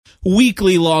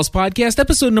Weekly Lost Podcast,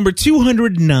 episode number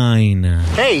 209.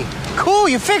 Hey, cool,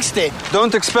 you fixed it.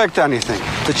 Don't expect anything.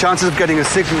 The chances of getting a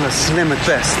signal are slim at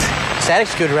best.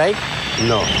 Static's good, right?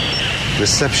 No.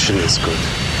 Reception is good.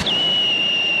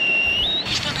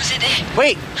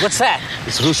 Wait, what's that?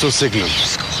 It's Russo signal.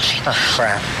 Oh,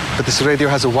 crap. But this radio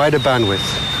has a wider bandwidth.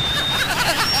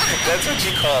 That's what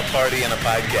you call a party in a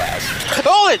podcast.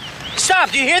 Hold it!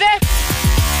 Stop, do you hear that?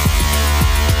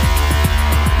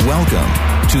 Welcome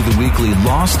to the weekly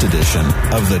Lost edition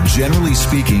of the Generally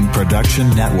Speaking Production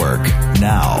Network.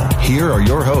 Now, here are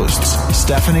your hosts,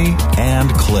 Stephanie and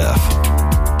Cliff.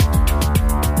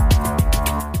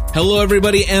 Hello,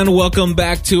 everybody, and welcome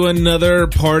back to another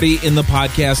party in the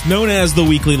podcast known as the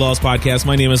Weekly Lost Podcast.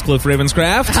 My name is Cliff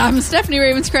Ravenscraft. I'm Stephanie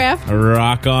Ravenscraft.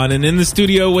 Rock on. And in the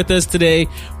studio with us today,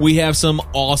 we have some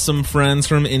awesome friends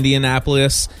from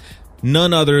Indianapolis.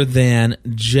 None other than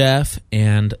Jeff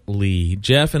and Lee.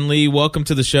 Jeff and Lee, welcome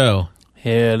to the show.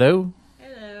 Hello.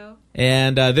 Hello.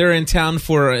 And they're in town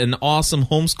for an awesome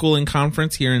homeschooling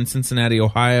conference here in Cincinnati,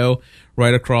 Ohio,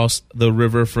 right across the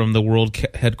river from the World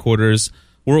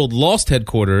Lost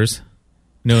headquarters,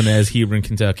 known as Hebron,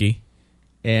 Kentucky.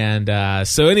 And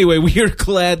so anyway, we are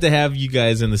glad to have you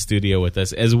guys in the studio with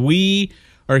us as we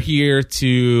are here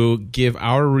to give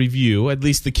our review, at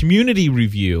least the community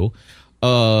review,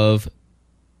 of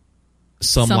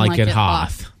Some Like It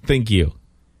Hoth. Thank you.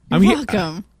 You're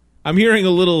welcome. I'm hearing a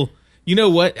little, you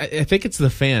know what? I think it's the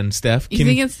fan, Steph. You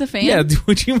think it's the fan? Yeah,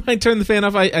 would you mind turning the fan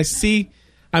off? I see,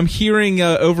 I'm hearing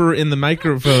over in the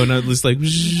microphone, it's like,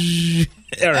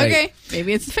 all right. Okay,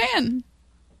 maybe it's the fan.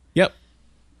 Yep.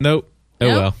 Nope. Oh,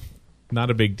 Nope. well.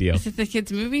 Not a big deal. Is it the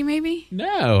kids' movie, maybe?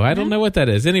 No, I don't know what that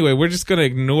is. Anyway, we're just going to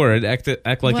ignore it, act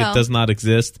like it does not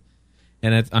exist.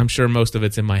 And I'm sure most of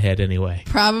it's in my head anyway.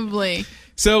 Probably.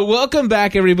 So welcome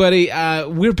back, everybody.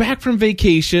 We're back from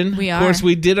vacation. We are. Of course,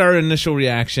 we did our initial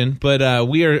reaction, but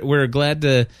we're glad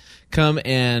to come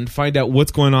and find out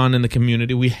what's going on in the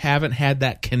community. We haven't had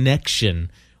that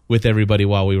connection with everybody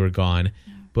while we were gone.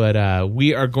 But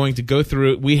we are going to go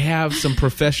through it. We have some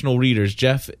professional readers.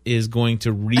 Jeff is going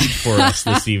to read for us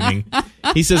this evening.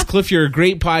 He says, Cliff, you're a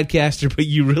great podcaster, but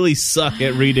you really suck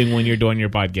at reading when you're doing your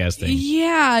podcasting.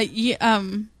 Yeah. Yeah.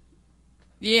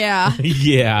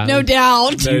 No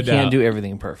doubt. No You doubt. can't do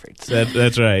everything perfect.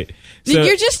 That's right. So,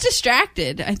 You're just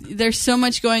distracted. There's so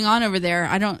much going on over there.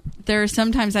 There are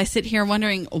sometimes I sit here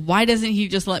wondering, why doesn't he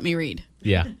just let me read?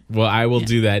 yeah. Well, I will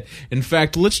do that. In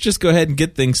fact, let's just go ahead and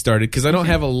get things started because I don't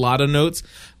have a lot of notes,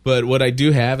 but what I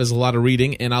do have is a lot of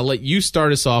reading, and I'll let you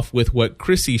start us off with what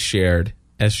Chrissy shared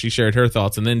as she shared her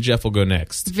thoughts, and then Jeff will go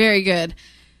next. Very good.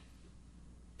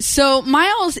 So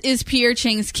Miles is Pierre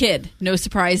Chang's kid. No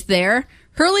surprise there.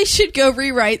 Hurley should go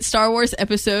rewrite Star Wars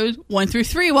Episode 1 through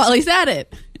 3 while he's at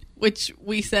it, which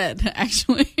we said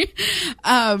actually.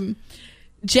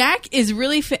 Jack is a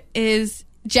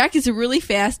really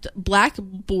fast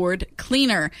blackboard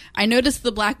cleaner. I noticed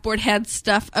the blackboard had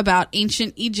stuff about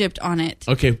ancient Egypt on it.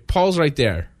 Okay, pause right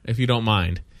there, if you don't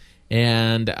mind,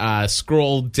 and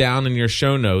scroll down in your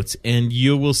show notes, and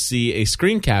you will see a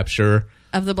screen capture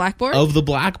Of the blackboard? of the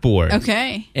blackboard.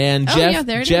 Okay. And Oh, Jeff, yeah,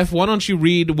 there it Jeff, is. why don't you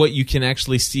read what you can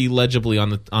actually see legibly on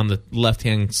the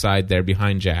left-hand side there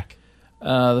behind Jack?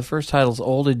 The first title is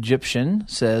Old Egyptian,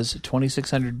 says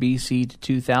 2600 BC to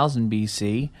 2000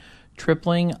 BC,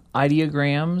 tripling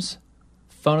ideograms,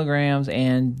 phonograms,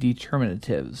 and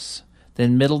determinatives.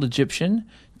 Then Middle Egyptian,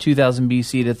 2000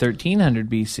 BC to 1300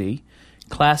 BC,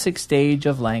 classic stage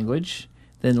of language.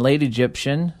 Then Late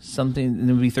Egyptian, something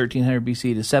that would be 1300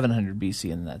 BC to 700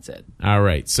 BC, and that's it. All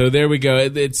right, so there we go.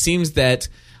 It seems that,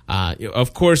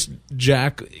 of course,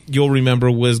 Jack, you'll remember,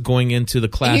 was going into the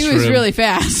classroom. He was really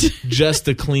fast. just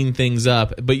to clean things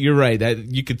up. But you're right.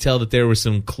 You could tell that there were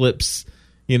some clips,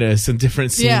 some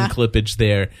different scene clippage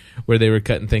there where they were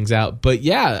cutting things out. But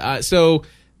yeah, so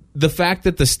the fact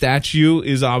that the statue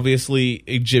is obviously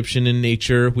Egyptian in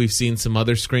nature, we've seen some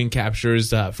other screen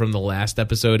captures from the last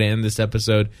episode and this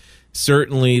episode.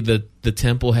 Certainly the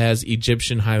temple has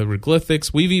Egyptian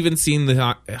hieroglyphics. We've even seen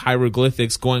the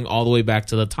hieroglyphics going all the way back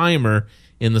to the timer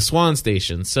in the Swan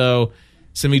Station. So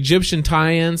some Egyptian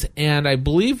tie-ins, and I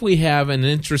believe we have an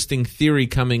interesting theory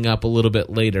coming up a little bit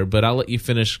later, but I'll let you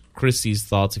finish Chrissy's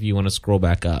thoughts if you want to scroll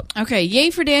back up. Okay, yay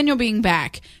for Daniel being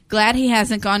back. Glad he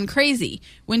hasn't gone crazy.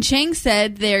 When Chang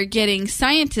said they're getting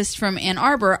scientists from Ann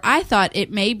Arbor, I thought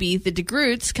it may be the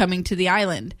DeGroots coming to the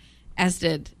island, as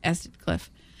did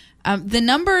Cliff. The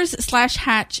numbers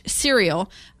 /hatch cereal.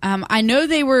 I know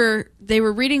they were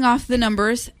reading off the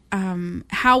numbers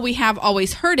how we have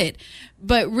always heard it.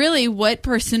 But really, what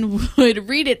person would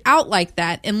read it out like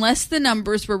that unless the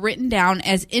numbers were written down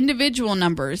as individual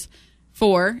numbers?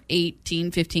 4,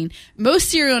 18, 15. Most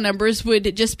serial numbers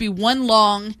would just be one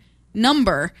long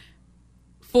number,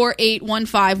 4, 8, 1,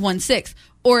 5, 1, 6,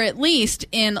 or at least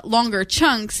in longer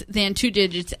chunks than 2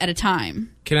 digits at a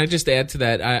time. Can I just add to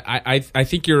that? I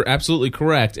think you're absolutely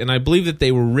correct, and I believe that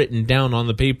they were written down on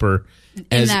the paper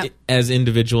as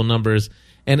individual numbers.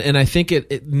 And I think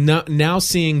now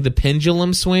seeing the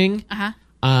pendulum swing,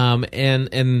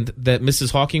 and that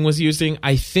Mrs. Hawking was using,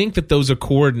 I think that those are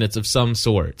coordinates of some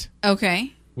sort.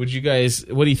 Okay. What do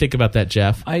you think about that,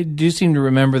 Jeff? I do seem to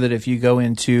remember that if you go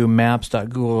into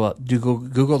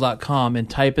maps.google.com and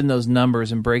type in those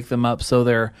numbers and break them up so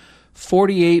they're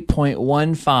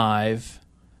 48.15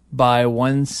 by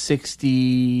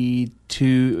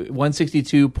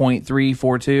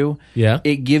 162.342,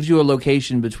 it gives you a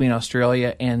location between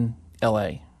Australia and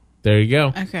LA. There you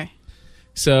go. Okay.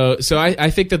 So I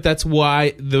think that's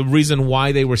why the reason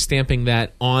why they were stamping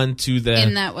that onto the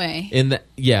in that way.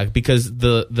 Because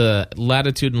the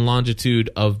latitude and longitude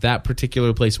of that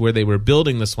particular place where they were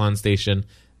building the Swan Station,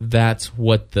 that's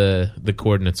what the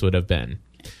coordinates would have been.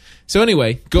 So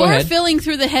anyway, go ahead. Filling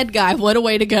through the head guy. What a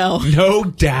way to go. No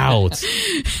doubt.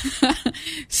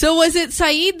 So was it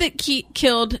Saeed that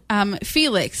killed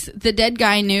Felix, the dead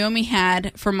guy Naomi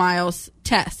had for Miles'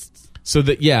 tests? So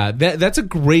that's a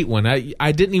great one.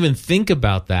 I didn't even think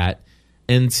about that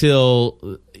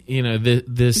until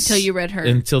until you read her,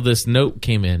 until this note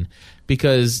came in,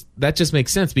 because that just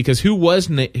makes sense. Because who was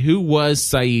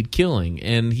Saeed killing?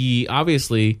 And he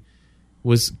obviously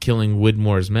was killing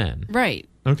Widmore's men, right?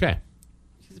 Okay.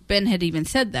 Ben had even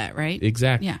said that, right?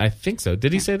 Exactly. Yeah. I think so.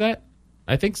 Did he say that?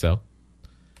 I think so.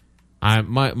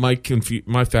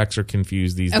 My facts are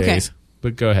confused these days.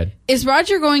 But go ahead. Is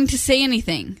Roger going to say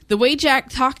anything? The way Jack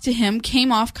talked to him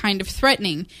came off kind of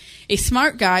threatening. A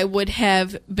smart guy would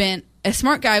have been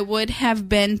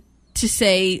to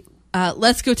say,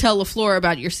 "Let's go tell LaFleur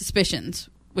about your suspicions."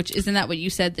 Which isn't that what you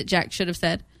said that Jack should have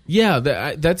said?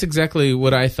 Yeah, that's exactly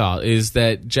what I thought. Is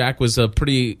that Jack was a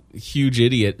pretty huge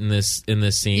idiot in this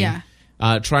scene. Yeah.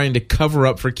 Trying to cover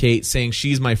up for Kate, saying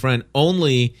she's my friend,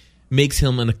 only makes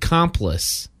him an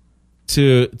accomplice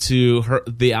to her,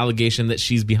 the allegation that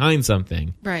she's behind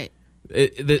something. Right.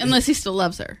 Unless he still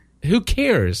loves her. Who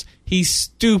cares? He's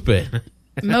stupid.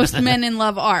 Most men in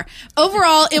love are.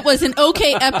 Overall, it was an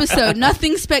okay episode.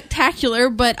 Nothing spectacular,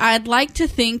 but I'd like to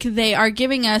think they are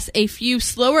giving us a few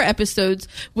slower episodes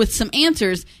with some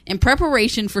answers in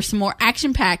preparation for some more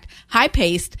action-packed,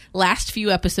 high-paced last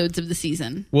few episodes of the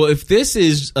season. Well, if this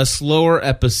is a slower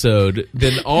episode,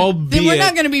 then then we're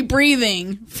not going to be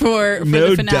breathing for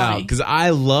no the finale. doubt, because I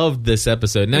loved this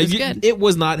episode. Now, it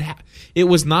was not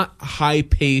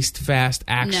high-paced, fast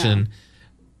action. No.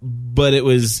 But it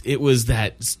was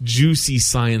that juicy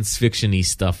science fiction-y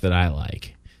stuff that I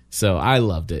like. So I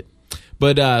loved it.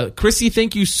 But Chrissy,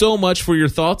 thank you so much for your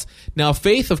thoughts. Now,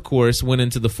 Faith, of course, went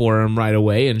into the forum right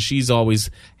away, and she's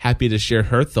always happy to share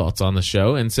her thoughts on the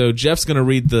show. And so Jeff's going to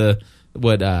read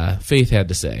what Faith had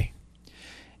to say.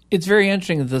 It's very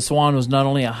interesting that the Swan was not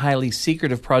only a highly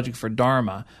secretive project for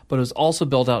Dharma, but it was also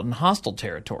built out in hostile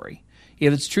territory.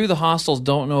 If it's true the hostiles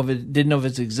didn't know of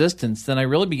its existence, then I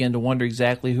really began to wonder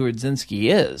exactly who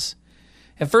Radzinski is.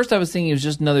 At first I was thinking he was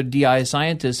just another DI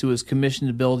scientist who was commissioned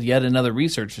to build yet another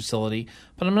research facility,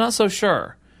 but I'm not so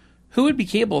sure. Who would be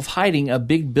capable of hiding a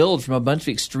big build from a bunch of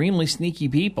extremely sneaky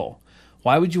people?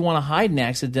 Why would you want to hide an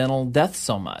accidental death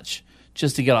so much?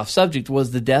 Just to get off subject,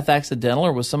 was the death accidental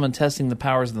or was someone testing the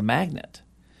powers of the magnet?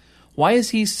 Why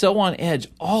is he so on edge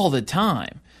all the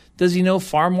time? Does he know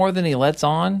far more than he lets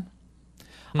on?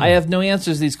 I have no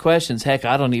answers to these questions. Heck,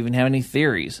 I don't even have any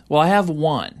theories. Well, I have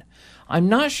one. I'm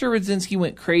not sure Radzinski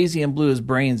went crazy and blew his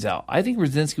brains out. I think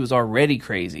Radzinski was already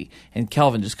crazy, and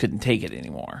Kelvin just couldn't take it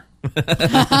anymore.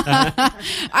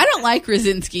 I don't like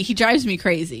Radzinski. He drives me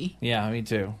crazy. Yeah, me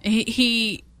too.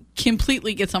 He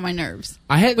completely gets on my nerves.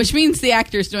 Which means the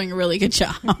actor's doing a really good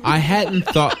job. I hadn't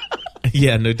thought...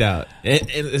 Yeah, no doubt. And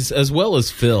as well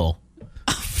as Phil.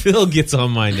 Phil gets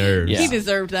on my nerves. Yeah. He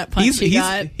deserved that punch he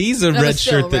got. He's a red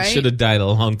shirt that should have died a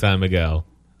long time ago.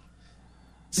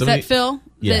 Is that Phil?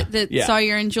 Yeah. That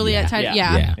Sawyer and Juliet tied?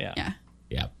 Yeah.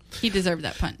 He deserved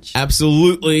that punch.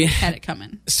 Absolutely. Had it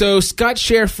coming. So Scott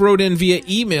Sheriff wrote in via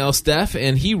email, Steph,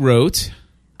 and he wrote...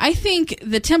 I think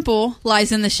the temple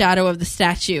lies in the shadow of the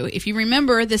statue. If you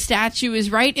remember, the statue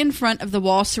is right in front of the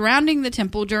wall surrounding the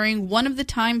temple during one of the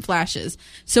time flashes.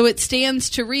 So it stands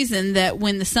to reason that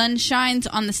when the sun shines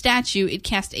on the statue, it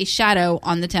casts a shadow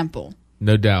on the temple.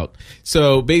 No doubt.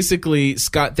 So basically,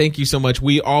 Scott, thank you so much.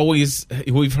 We've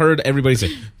heard everybody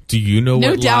say, do you know no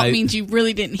what doubt lies? means you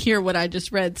really didn't hear what I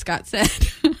just read Scott said.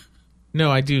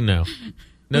 No, I do know.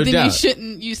 No then doubt. you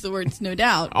shouldn't use the words no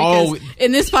doubt. Because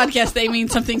in this podcast, they mean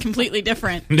something completely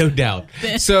different. No doubt.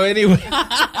 So anyway,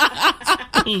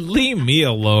 leave me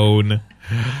alone.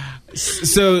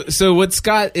 So what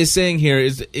Scott is saying here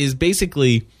is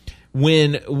basically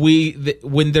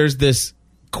when there's this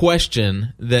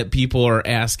question that people are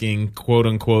asking, quote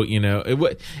unquote,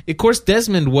 of course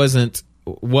Desmond wasn't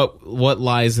what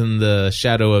lies in the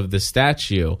shadow of the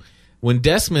statue. When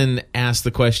Desmond asked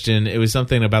the question, it was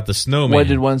something about the snowman. What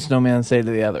did one snowman say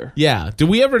to the other? Yeah. Did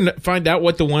we ever find out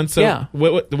what the one? Yeah.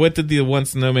 What did the one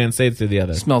snowman say to the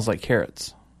other? Smells like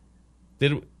carrots.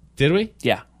 Did we?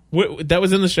 Yeah. That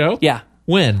was in the show? Yeah.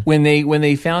 When? When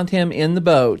they found him in the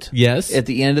boat. Yes. At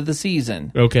the end of the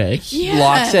season. Okay. Yes.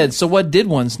 Locke said, so what did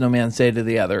one snowman say to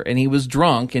the other? And he was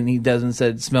drunk, and he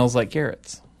said, smells like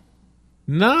carrots.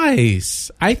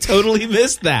 Nice. I totally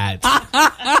missed that.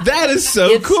 That is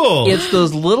so cool. It's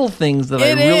those little things that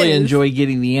I really enjoy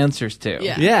getting the answers to.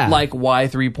 Yeah. Like why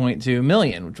 3.2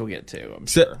 million, which we'll get to, I'm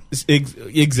sure.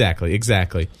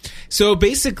 Exactly. So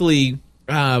basically,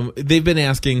 they've been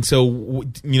asking, do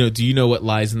you know what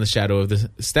lies in the shadow of the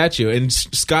statue? And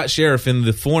Scott Sheriff in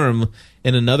the forum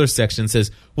in another section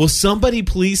says, will somebody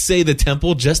please say the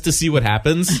temple just to see what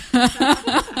happens?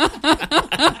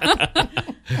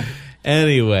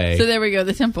 Anyway. So there we go,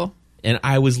 the temple. And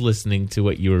I was listening to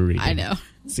what you were reading. I know.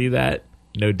 See that?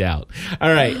 No doubt.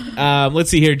 All right. Let's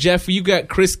see here. Jeff, you got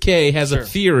Chris K. has a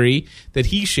theory that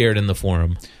he shared in the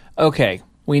forum. Okay.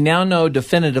 We now know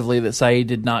definitively that Saeed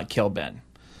did not kill Ben.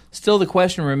 Still, the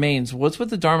question remains, what's with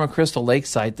the Dharma Crystal Lake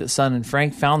site that Sun and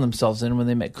Frank found themselves in when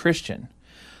they met Christian?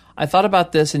 I thought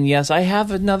about this, and yes, I have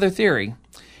another theory.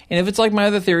 And if it's like my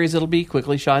other theories, it'll be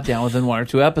quickly shot down within 1 or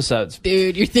 2 episodes.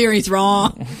 Dude, your theory's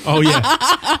wrong. Oh, yeah.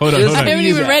 Hold on. I haven't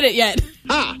even read it yet.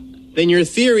 Then your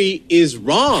theory is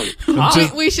wrong.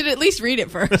 We should at least read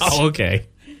it first. Oh, okay.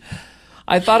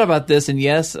 I thought about this, and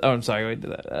yes... Oh, I'm sorry. Wait,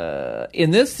 did that.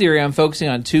 In this theory, I'm focusing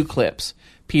on 2 clips.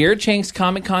 Pierre Chang's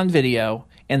Comic-Con video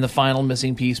and the final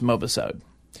missing piece mobisode.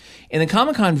 In the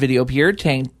Comic-Con video, Pierre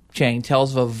Chang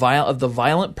tells of the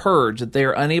violent purge that they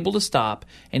are unable to stop,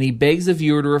 and he begs the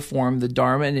viewer to reform the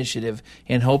Dharma Initiative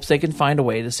in hopes they can find a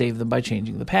way to save them by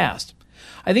changing the past.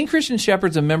 I think Christian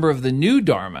Shepherd's a member of the new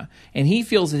Dharma, and he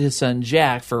feels that his son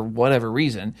Jack, for whatever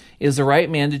reason, is the right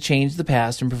man to change the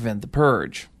past and prevent the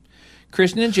purge.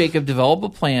 Christian and Jacob develop a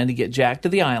plan to get Jack to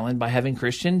the island by having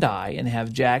Christian die and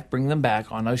have Jack bring them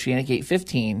back on Oceanic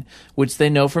 815, which they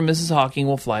know from Mrs. Hawking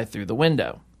will fly through the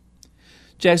window.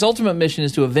 Jack's ultimate mission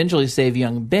is to eventually save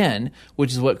young Ben,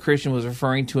 which is what Christian was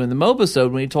referring to in the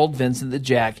mobisode when he told Vincent that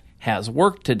Jack has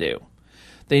work to do.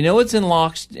 They know it's in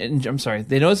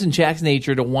Jack's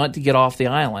nature to want to get off the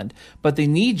island, but they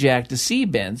need Jack to see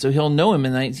Ben so he'll know him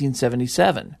in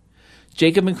 1977.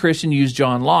 Jacob and Christian use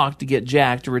John Locke to get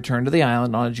Jack to return to the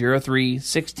island on Giro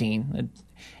 316,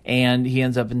 and he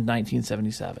ends up in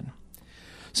 1977.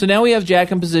 So now we have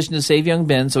Jack in position to save young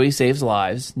Ben so he saves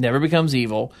lives, never becomes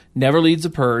evil, never leads a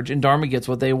purge, and Dharma gets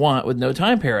what they want with no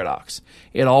time paradox.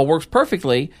 It all works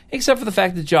perfectly, except for the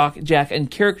fact that Jack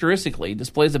uncharacteristically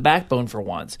displays a backbone for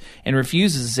once and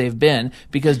refuses to save Ben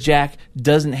because Jack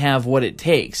doesn't have what it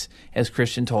takes, as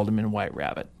Christian told him in White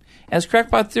Rabbit. As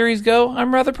crackpot theories go,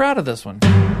 I'm rather proud of this one.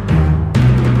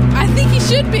 I think he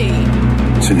should be.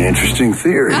 It's an interesting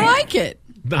theory. I like it.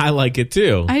 I like it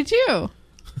too. I do.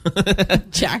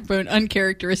 Jackbone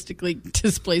uncharacteristically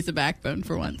displays a backbone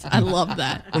for once. I love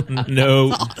that.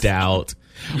 No doubt.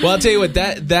 Well, I'll tell you what,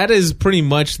 that is pretty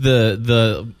much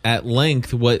the at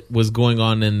length what was going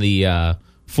on in the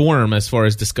forum as far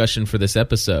as discussion for this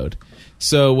episode.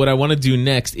 So what I want to do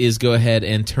next is go ahead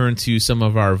and turn to some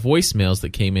of our voicemails that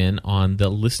came in on the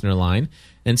listener line.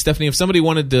 And Stephanie, if somebody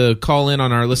wanted to call in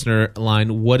on our listener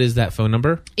line, what is that phone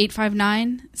number?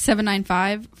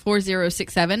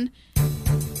 859-795-4067.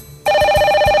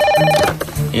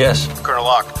 Yes. Colonel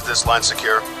Locke, is this line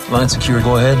secure? Line secure,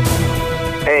 go ahead.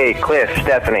 Hey, Cliff,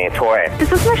 Stephanie, Tori.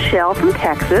 This is Michelle from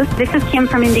Texas. This is Kim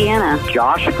from Indiana.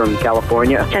 Josh from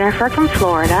California. Jennifer from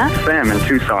Florida. Sam in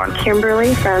Tucson.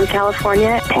 Kimberly from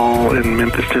California. Paul in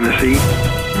Memphis, Tennessee.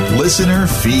 Listener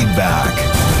feedback.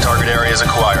 Target area is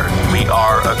acquired. We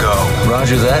are a go.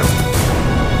 Roger that.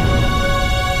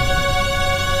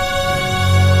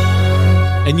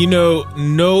 And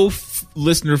no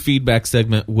listener feedback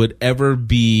segment would ever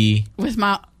be with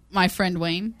my friend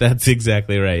Wayne. That's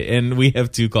exactly right. And we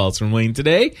have 2 calls from Wayne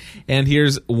today. And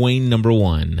here's Wayne number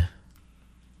 1.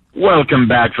 Welcome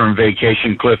back from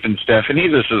vacation, Cliff and Stephanie.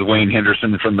 This is Wayne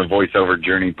Henderson from the VoiceOver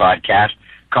Journey podcast,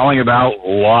 calling about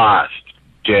Lost.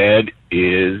 Dead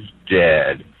is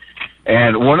dead.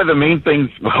 And one of the main things,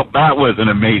 well, that was an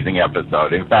amazing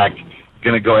episode. In fact,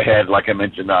 going to go ahead, like I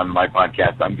mentioned on my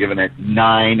podcast, I'm giving it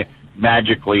 9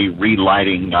 magically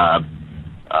relighting, not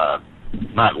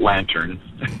lanterns,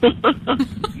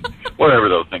 whatever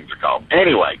those things are called.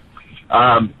 Anyway,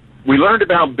 we learned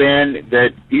about Ben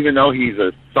that even though he's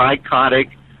a psychotic,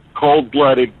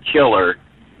 cold-blooded killer,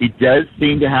 he does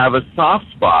seem to have a soft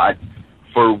spot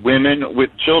for women with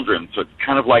children. So it's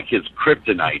kind of like his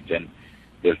kryptonite. And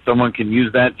if someone can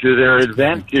use that to their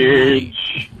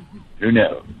advantage, who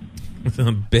knows?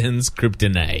 Ben's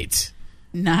kryptonite.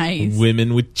 Nice.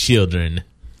 Women with children.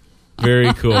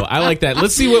 Very cool. I like that.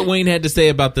 Let's see what Wayne had to say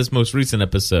about this most recent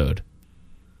episode.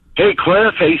 Hey,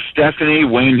 Cliff. Hey, Stephanie.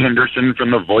 Wayne Henderson from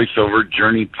the VoiceOver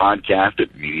Journey podcast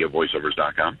at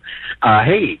MediaVoiceovers.com.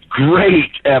 Hey,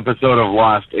 great episode of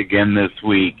Lost again this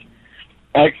week.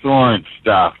 Excellent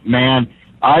stuff. Man,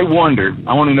 I want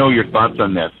to know your thoughts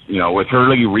on this. You know, with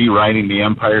Hurley rewriting The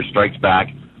Empire Strikes Back,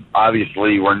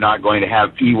 obviously we're not going to have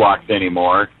Ewoks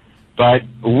anymore. But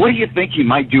what do you think he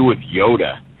might do with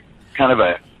Yoda? Kind of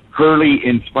a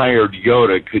Hurley-inspired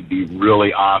Yoda could be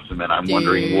really awesome, and I'm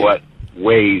wondering what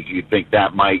ways you think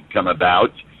that might come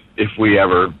about if we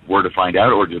ever were to find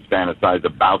out or just fantasize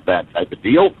about that type of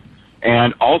deal.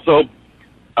 And also,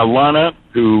 Alana,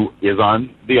 who is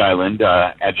on the island,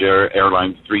 Ajer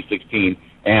Airlines 316,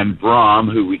 and Brahm,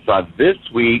 who we saw this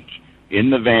week in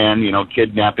the van,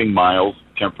 kidnapping Miles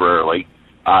temporarily.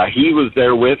 He was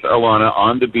there with Alana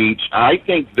on the beach. I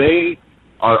think they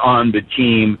are on the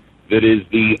team that is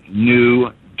the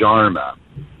new Dharma.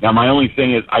 Now, my only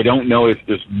thing is I don't know if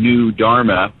this new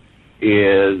Dharma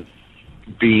is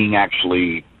being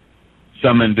actually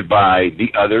summoned by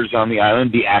the others on the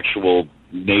island, the actual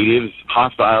natives,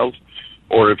 hostiles,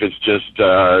 or if it's just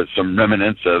some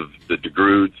remnants of the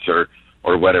DeGroots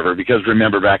or whatever. Because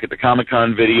remember back at the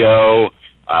Comic-Con video,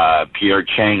 Pierre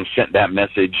Chang sent that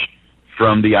message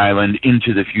from the island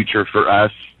into the future for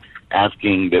us,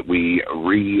 asking that we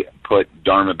re-put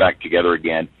Dharma back together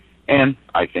again. And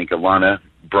I think Alana,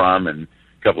 Brahm, and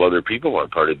a couple other people are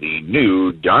part of the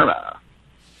new Dharma.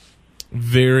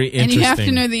 Very interesting. And you have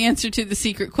to know the answer to the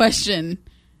secret question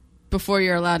before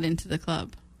you're allowed into the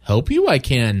club. Help you I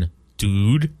can,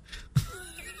 dude.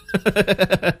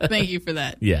 Thank you for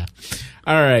that. Yeah.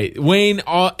 All right. Wayne,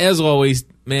 as always,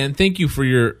 man, thank you for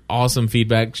your awesome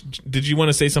feedback. Did you want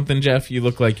to say something, Jeff? You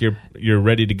look like you're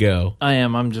ready to go. I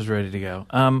am. I'm just ready to go.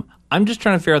 I'm just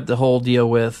trying to figure out the whole deal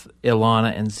with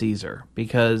Ilana and Caesar,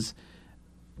 because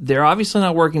they're obviously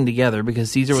not working together,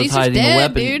 because Caesar was hiding a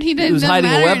weapon. Dude. He was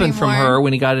hiding a weapon from her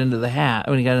when he got into the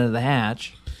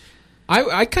hatch.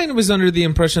 I kind of was under the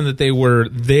impression that they were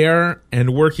there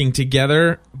and working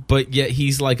together, but yet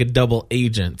he's like a double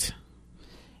agent.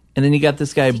 And then you got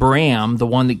this guy Bram, the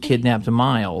one that kidnapped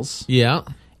Miles. Yeah.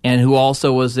 And who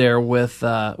also was there with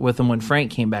him when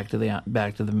Frank came back to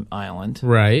the island.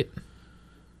 Right.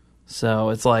 So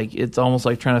it's almost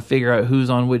like trying to figure out who's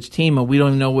on which team, and we don't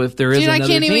even know if there is another team. I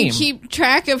can't even keep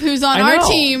track of who's on our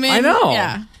team. I know.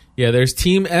 Yeah, there's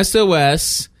Team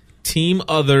SOS, Team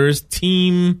Others,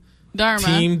 Team Dharma.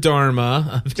 Team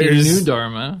Dharma. Team New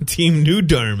Dharma. Team New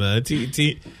Dharma.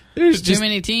 There's too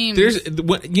many teams.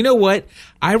 You know what?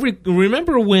 I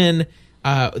remember when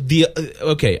I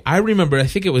remember. I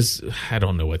think it was. I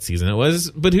don't know what season it was,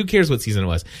 but who cares what season it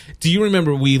was? Do you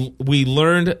remember we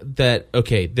learned that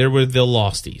there were the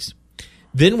Losties.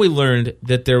 Then we learned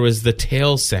that there was the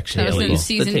Tales section. That was in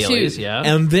season 2. Yeah.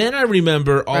 And then I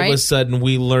remember all of a sudden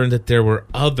we learned that there were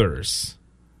others.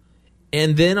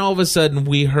 And then all of a sudden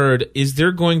we heard, is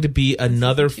there going to be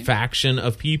another faction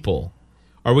of people?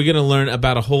 Are we going to learn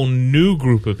about a whole new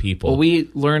group of people? Well, we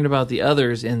learned about the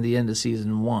others in the end of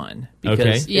season 1.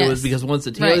 Because it was because once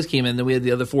the Taylors came in, then we had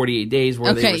the other 48 days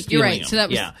where they were stealing you're right. them. So that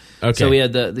was Okay. So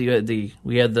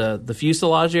we had the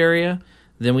fuselage area,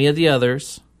 then we had the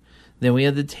others, then we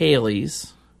had the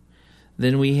tailies,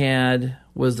 then we had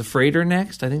was the freighter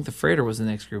next? I think the freighter was the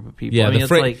next group of people.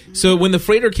 Yeah, so when the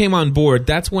freighter came on board,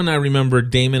 that's when I remember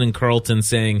Damon and Carlton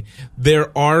saying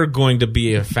there are going to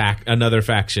be another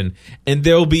faction, and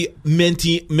there will be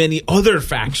many other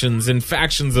factions and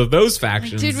factions of those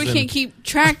factions. Dude, we can't keep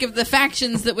track of the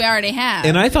factions that we already have.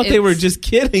 And I thought they were just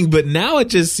kidding, but now it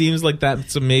just seems like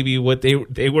that's maybe what they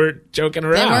were joking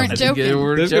around. They weren't joking.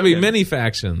 There's going to be many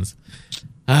factions.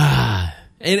 And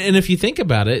if you think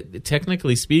about it,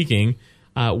 technically speaking,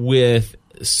 with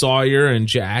Sawyer and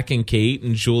Jack and Kate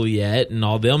and Juliet and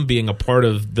all them being a part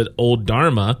of the old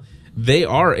Dharma, they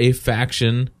are a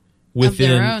faction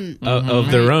within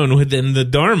of their own within the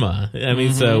Dharma. I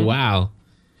mean, so wow.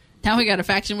 Now we got a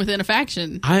faction within a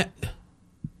faction.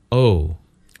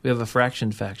 We have a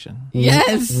fraction faction.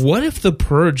 Yes. What if the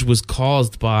purge was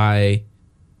caused by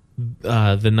the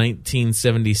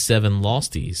 1977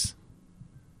 Losties?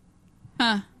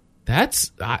 Huh.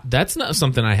 That's not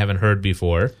something I haven't heard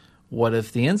before. What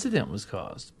if the incident was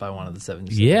caused by one of the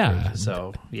 77? Yeah. Purges?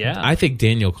 So, yeah. I think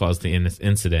Daniel caused the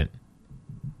incident.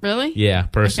 Really? Yeah,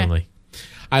 personally. Okay.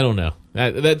 I don't know.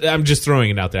 I'm just throwing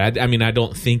it out there. I mean, I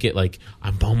don't think it like,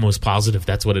 I'm almost positive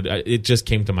that's what it just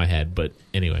came to my head. But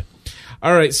anyway.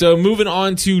 All right, so moving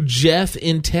on to Jeff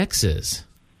in Texas.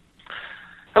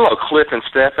 Hello, Cliff and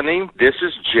Stephanie. This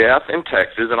is Jeff in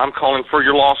Texas, and I'm calling for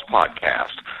your Lost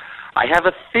podcast. I have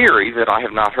a theory that I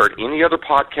have not heard any other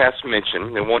podcast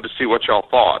mention and wanted to see what y'all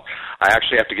thought. I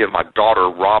actually have to give my daughter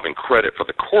Robin credit for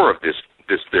the core of this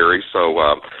theory,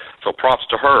 so props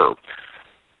to her.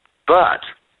 But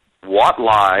what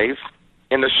lies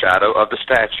in the shadow of the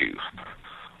statue?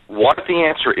 What if the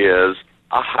answer is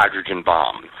a hydrogen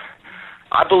bomb?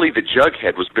 I believe that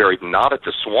Jughead was buried not at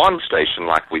the Swan Station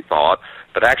like we thought,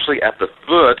 but actually at the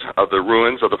foot of the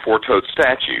ruins of the four-toed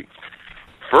statue.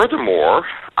 Furthermore,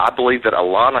 I believe that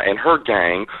Alana and her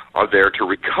gang are there to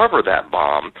recover that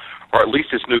bomb, or at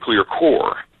least its nuclear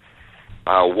core.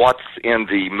 What's in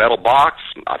the metal box?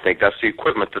 I think that's the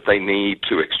equipment that they need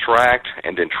to extract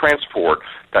and then transport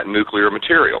that nuclear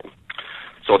material.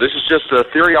 So this is just a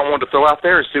theory I wanted to throw out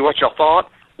there and see what y'all thought.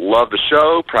 Love the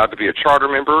show. Proud to be a charter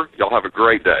member. Y'all have a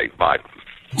great day. Bye.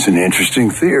 It's an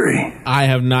interesting theory. I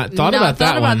have not thought about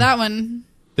that one.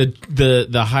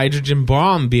 The hydrogen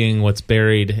bomb being what's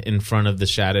buried in front of the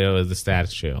shadow of the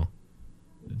statue.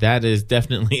 That is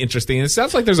definitely interesting. It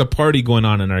sounds like there's a party going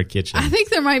on in our kitchen. I think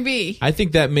there might be. I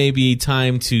think that may be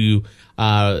time to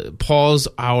pause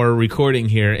our recording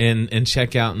here and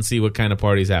check out and see what kind of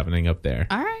party's happening up there.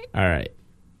 All right. All right.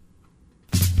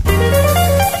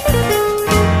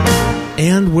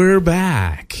 And we're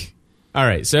back. All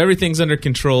right, so everything's under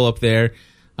control up there.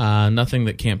 Nothing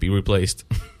that can't be replaced.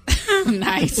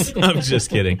 Nice. I'm just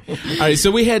kidding. All right,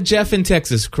 so we had Jeff in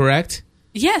Texas, correct?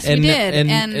 Yes, we did.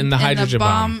 And the hydrogen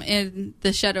bomb. In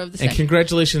the shadow of the statue. And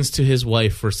congratulations to his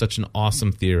wife for such an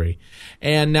awesome theory.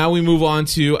 And now we move on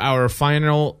to our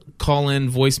final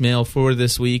call-in voicemail for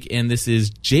this week, and this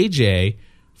is JJ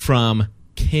from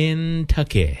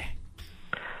Kentucky.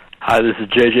 Hi, this is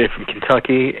JJ from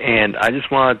Kentucky, and I just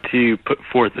wanted to put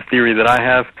forth a theory that I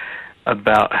have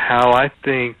about how I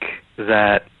think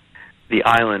that the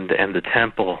island and the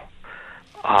temple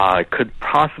could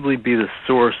possibly be the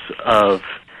source of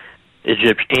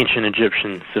ancient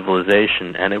Egyptian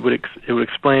civilization, and it would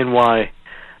explain why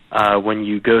when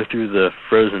you go through the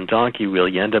frozen donkey wheel,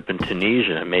 you end up in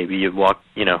Tunisia. Maybe you walk,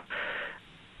 a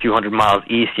few hundred miles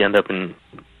east, you end up in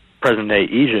present-day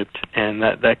Egypt, and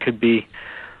that could be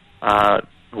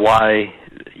why,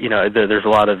 there's a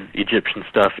lot of Egyptian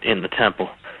stuff in the temple.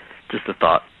 Just a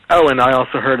thought. Oh, and I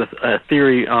also heard a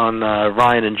theory on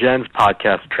Ryan and Jen's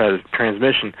podcast,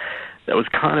 Transmission, that was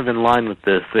kind of in line with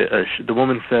this. The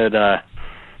woman said that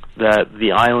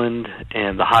the island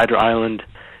and the Hydra Island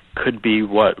could be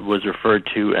what was referred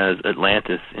to as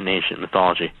Atlantis in ancient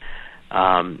mythology.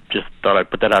 Just thought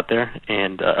I'd put that out there.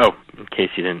 And, in case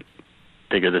you didn't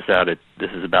figure this out,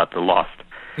 this is about the Lost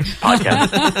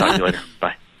podcast. Talk to you later.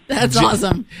 Bye. That's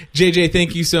awesome. JJ,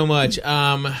 thank you so much.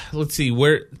 Let's see,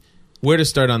 where to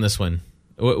start on this one?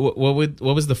 What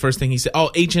was the first thing he said? Oh,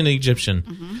 ancient Egyptian.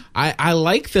 Mm-hmm. I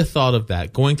like the thought of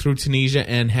that, going through Tunisia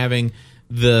and having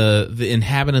the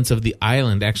inhabitants of the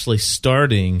island actually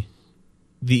starting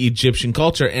the Egyptian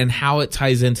culture and how it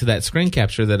ties into that screen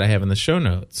capture that I have in the show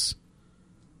notes.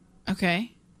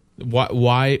 Okay.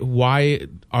 Why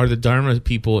are the Dharma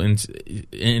people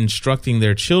instructing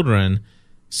their children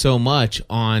so much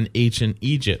on ancient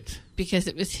Egypt? Because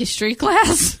it was history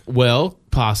class? Well,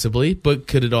 possibly, but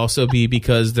could it also be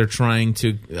because they're trying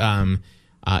to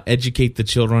educate the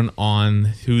children on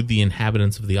who the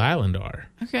inhabitants of the island are?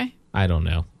 Okay. I don't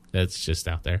know. That's just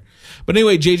out there. But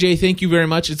anyway, JJ, thank you very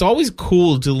much. It's always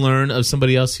cool to learn of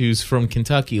somebody else who's from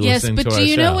Kentucky listening to our show. Yes, but do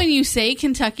you know when you say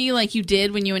Kentucky like you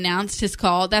did when you announced his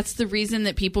call, that's the reason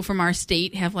that people from our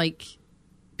state have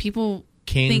people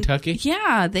Kentucky?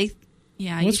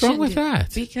 What's wrong with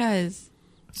that? Because...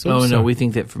 No, we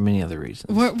think that for many other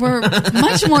reasons. We're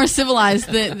much more civilized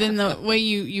than the way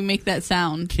you make that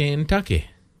sound. Kentucky.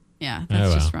 Yeah,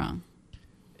 that's just wrong.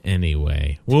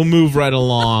 Anyway, we'll move right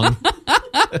along.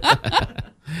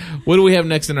 What do we have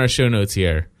next in our show notes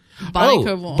here? Bonnie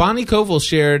Koval. Bonnie Koval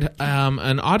shared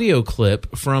an audio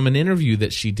clip from an interview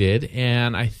that she did,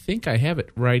 and I think I have it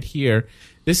right here.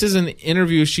 This is an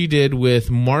interview she did with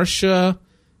Marsha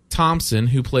Thompson,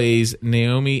 who plays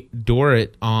Naomi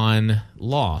Dorrit on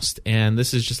Lost. And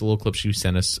this is just a little clip she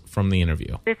sent us from the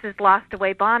interview. This is Lost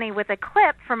Away Bonnie with a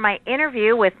clip from my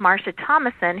interview with Marsha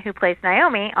Thompson, who plays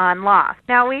Naomi on Lost.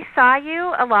 Now, we saw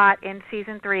you a lot in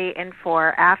Season 3 and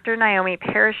 4 after Naomi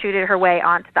parachuted her way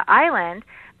onto the island,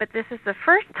 but this is the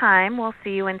first time we'll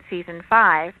see you in Season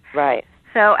 5. Right.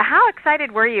 So how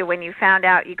excited were you when you found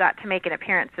out you got to make an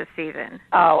appearance this season?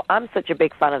 Oh, I'm such a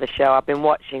big fan of the show. I've been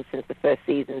watching since the first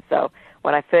season, so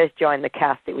when I first joined the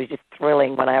cast, it was just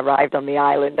thrilling. When I arrived on the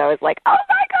island, I was like, oh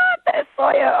my God, there's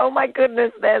Sawyer. Oh my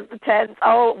goodness, there's the tents.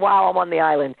 Oh, wow, I'm on the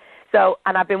island. So,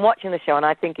 and I've been watching the show, and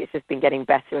I think it's just been getting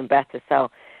better and better.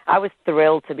 So I was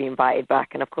thrilled to be invited back,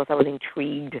 and of course I was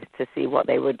intrigued to see what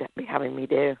they would be having me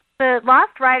do. The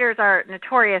Lost writers are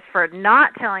notorious for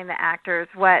not telling the actors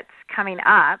what's coming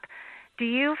up. Do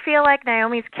you feel like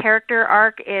Naomi's character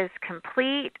arc is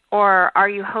complete, or are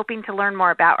you hoping to learn more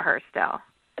about her still?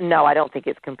 No, I don't think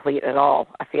it's complete at all.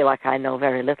 I feel like I know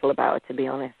very little about her, to be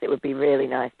honest. It would be really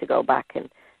nice to go back and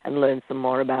learn some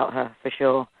more about her, for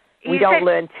sure. We don't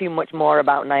learn too much more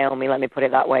about Naomi, let me put it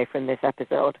that way, from this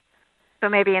episode. So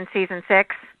maybe in Season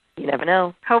 6? You never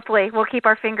know. Hopefully. We'll keep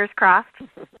our fingers crossed.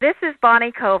 This is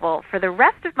Bonnie Koval. For the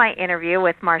rest of my interview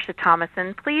with Marsha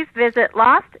Thompson, please visit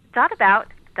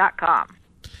lost.about.com.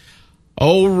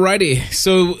 Alrighty,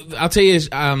 so I'll tell you,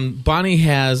 Bonnie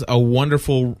has a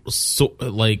wonderful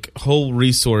whole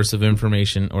resource of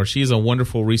information, or she's a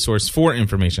wonderful resource for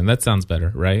information. That sounds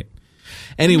better, right?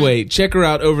 Anyway, check her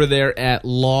out over there at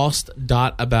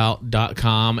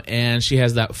lost.about.com, and she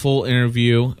has that full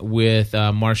interview with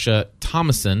Marsha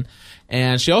Thompson,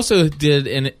 and she also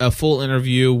did a full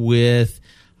interview with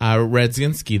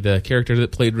Radzinski, the character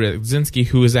that played Radzinski,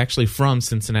 who is actually from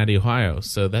Cincinnati, Ohio,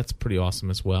 so that's pretty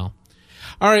awesome as well.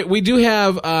 All right, we do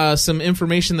have some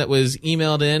information that was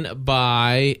emailed in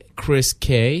by Chris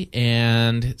K.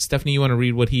 And Stephanie, you want to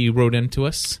read what he wrote in to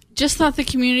us? Just thought the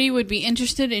community would be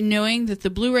interested in knowing that the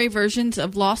Blu-ray versions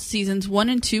of Lost Seasons 1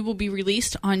 and 2 will be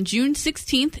released on June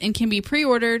 16th and can be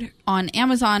pre-ordered on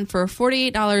Amazon for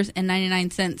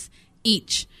 $48.99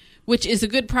 each, which is a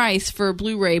good price for a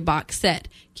Blu-ray box set.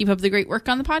 Keep up the great work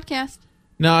on the podcast.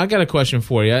 Now, I got a question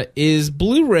for you. Is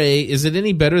Blu-ray, is it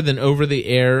any better than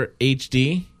over-the-air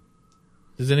HD?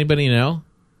 Does anybody know?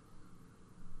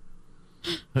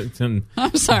 I'm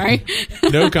sorry.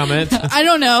 No comment. I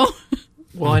don't know.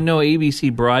 Well, I know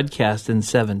ABC broadcast in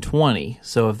 720,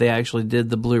 so if they actually did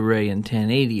the Blu-ray in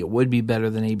 1080, it would be better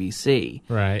than ABC.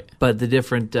 Right. But the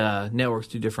different networks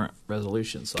do different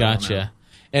resolutions. So Gotcha.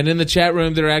 And in the chat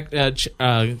room,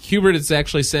 Hubert is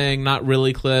actually saying, not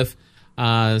really, Cliff.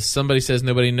 Somebody says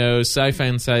nobody knows.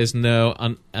 Sci-Fi says no.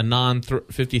 Anon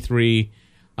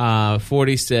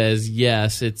 5340 says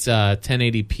yes. It's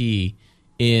 1080p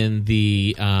in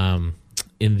the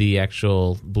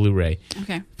actual Blu-ray.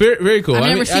 Okay. Very, very cool. I've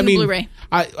never seen the Blu-ray.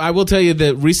 I will tell you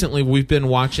that recently we've been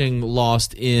watching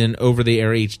Lost in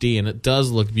over-the-air HD, and it does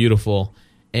look beautiful.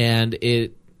 And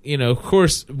it, of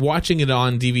course, watching it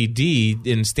on DVD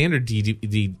in standard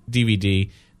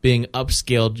DVD. Being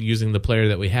upscaled using the player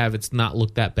that we have, it's not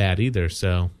looked that bad either.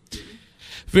 So,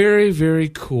 very, very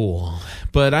cool.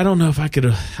 But I don't know if I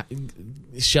could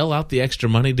shell out the extra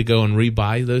money to go and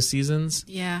rebuy those seasons.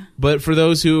 Yeah. But for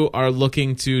those who are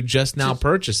looking to just now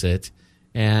purchase it,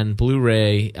 and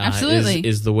Blu-ray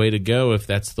is the way to go if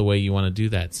that's the way you want to do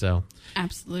that. So,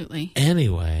 absolutely.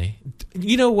 Anyway,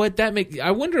 you know what? I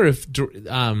wonder if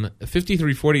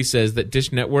 5340 says that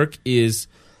Dish Network is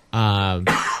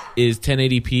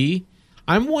 1080p.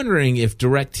 I'm wondering if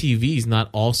DirecTV is not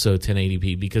also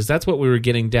 1080p, because that's what we were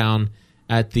getting down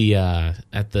at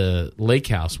the lake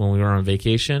house when we were on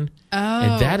vacation. Oh.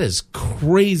 And that is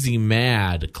crazy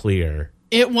mad clear.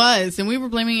 It was, and we were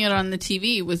blaming it on the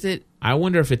TV. Was it? I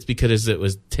wonder if it's because it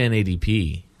was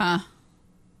 1080p. Huh.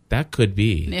 That could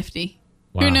be. Nifty.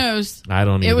 Wow. Who knows? I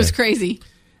don't either. It was crazy.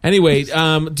 Anyway,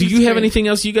 do you have anything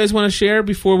else you guys want to share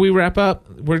before we wrap up?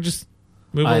 We're just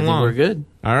moving along. I think we're good.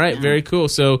 All right, very cool.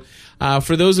 So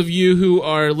for those of you who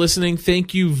are listening,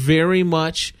 thank you very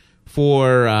much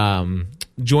for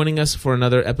joining us for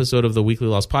another episode of the Weekly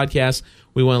Lost Podcast.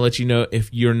 We want to let you know, if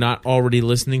you're not already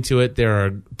listening to it, there are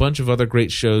a bunch of other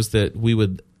great shows that we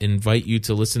would invite you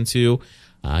to listen to.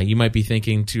 You might be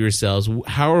thinking to yourselves,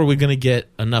 how are we going to get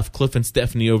enough Cliff and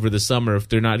Stephanie over the summer if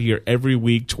they're not here every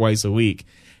week, twice a week?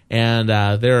 And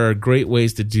there are great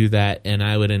ways to do that, and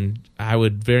I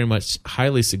would very much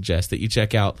highly suggest that you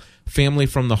check out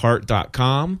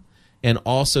familyfromtheheart.com and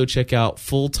also check out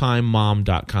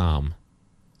fulltimemom.com.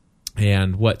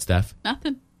 And what, Steph?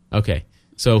 Nothing. Okay.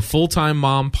 So Full-Time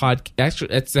Mom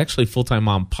it's actually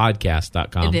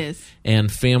fulltimemompodcast.com. It is. And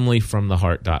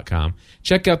familyfromtheheart.com.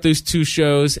 Check out those two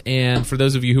shows. And for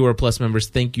those of you who are Plus members,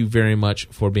 thank you very much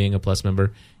for being a Plus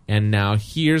member. And now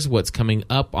here's what's coming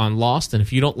up on Lost. And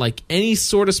if you don't like any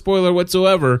sort of spoiler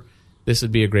whatsoever, this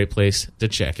would be a great place to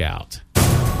check out.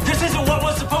 This isn't what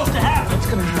was supposed to happen. What's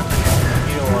going to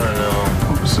happen? You don't want to know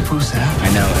What was supposed to happen? I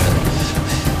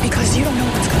know. Because you don't know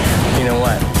what's going to happen. You know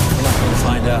what? We're not going to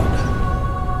find out.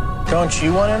 Don't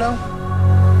you want to know?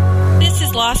 This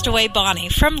is Lost Away Bonnie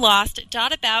from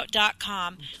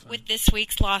Lost.about.com with this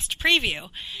week's Lost preview.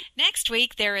 Next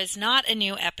week, there is not a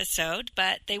new episode,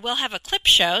 but they will have a clip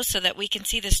show so that we can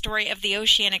see the story of the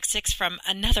Oceanic Six from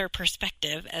another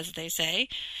perspective, as they say.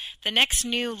 The next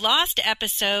new Lost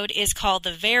episode is called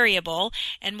The Variable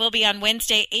and will be on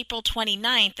Wednesday, April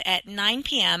 29th at 9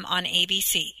 p.m. on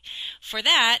ABC. For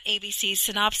that, ABC's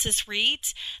synopsis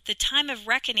reads, "The time of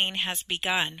reckoning has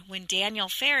begun when Daniel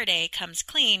Faraday comes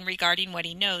clean regarding what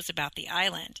he knows about the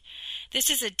island." This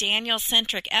is a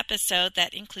Daniel-centric episode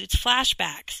that includes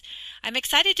flashbacks. I'm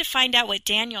excited to find out what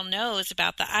Daniel knows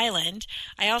about the island.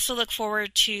 I also look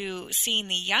forward to seeing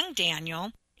the young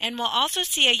Daniel, and we'll also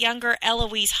see a younger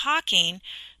Eloise Hawking,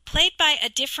 played by a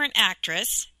different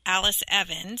actress, Alice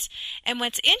Evans. And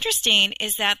what's interesting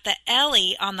is that the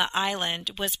Ellie on the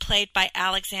island was played by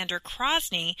Alexander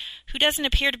Krosny, who doesn't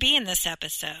appear to be in this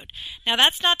episode. Now,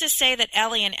 that's not to say that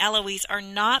Ellie and Eloise are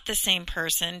not the same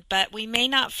person, but we may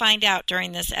not find out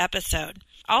during this episode.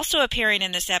 Also appearing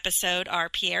in this episode are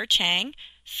Pierre Chang,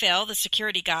 Phil, the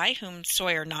security guy whom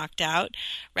Sawyer knocked out,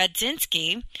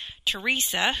 Radzinski,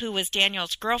 Teresa, who was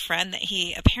Daniel's girlfriend that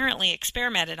he apparently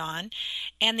experimented on,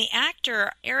 and the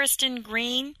actor Ariston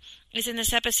Green is in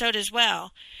this episode as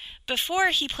well. Before,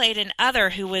 he played an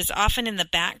other who was often in the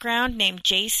background named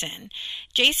Jason.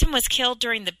 Jason was killed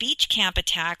during the beach camp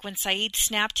attack when Saeed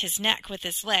snapped his neck with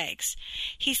his legs.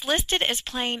 He's listed as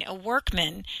playing a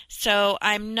workman, so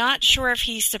I'm not sure if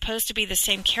he's supposed to be the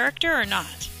same character or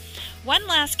not. One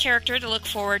last character to look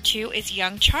forward to is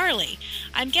young Charlie.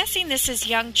 I'm guessing this is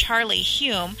young Charlie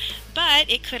Hume, but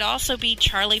it could also be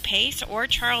Charlie Pace or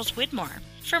Charles Widmore.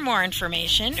 For more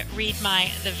information, read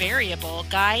my The Variable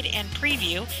guide and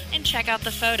preview and check out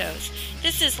the photos.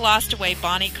 This is Lost Away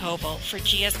Bonnie Coble for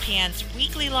GSPN's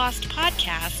weekly Lost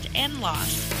podcast and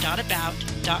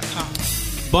Lost.about.com.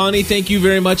 Bonnie, thank you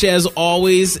very much as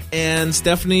always, and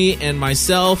Stephanie and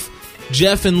myself,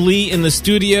 Jeff and Lee in the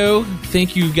studio.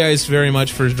 Thank you guys very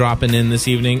much for dropping in this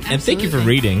evening. Absolutely. And thank you for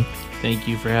reading. Thank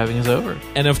you for having us over.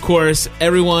 And of course,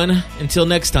 everyone, until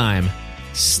next time,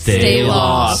 stay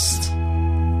lost.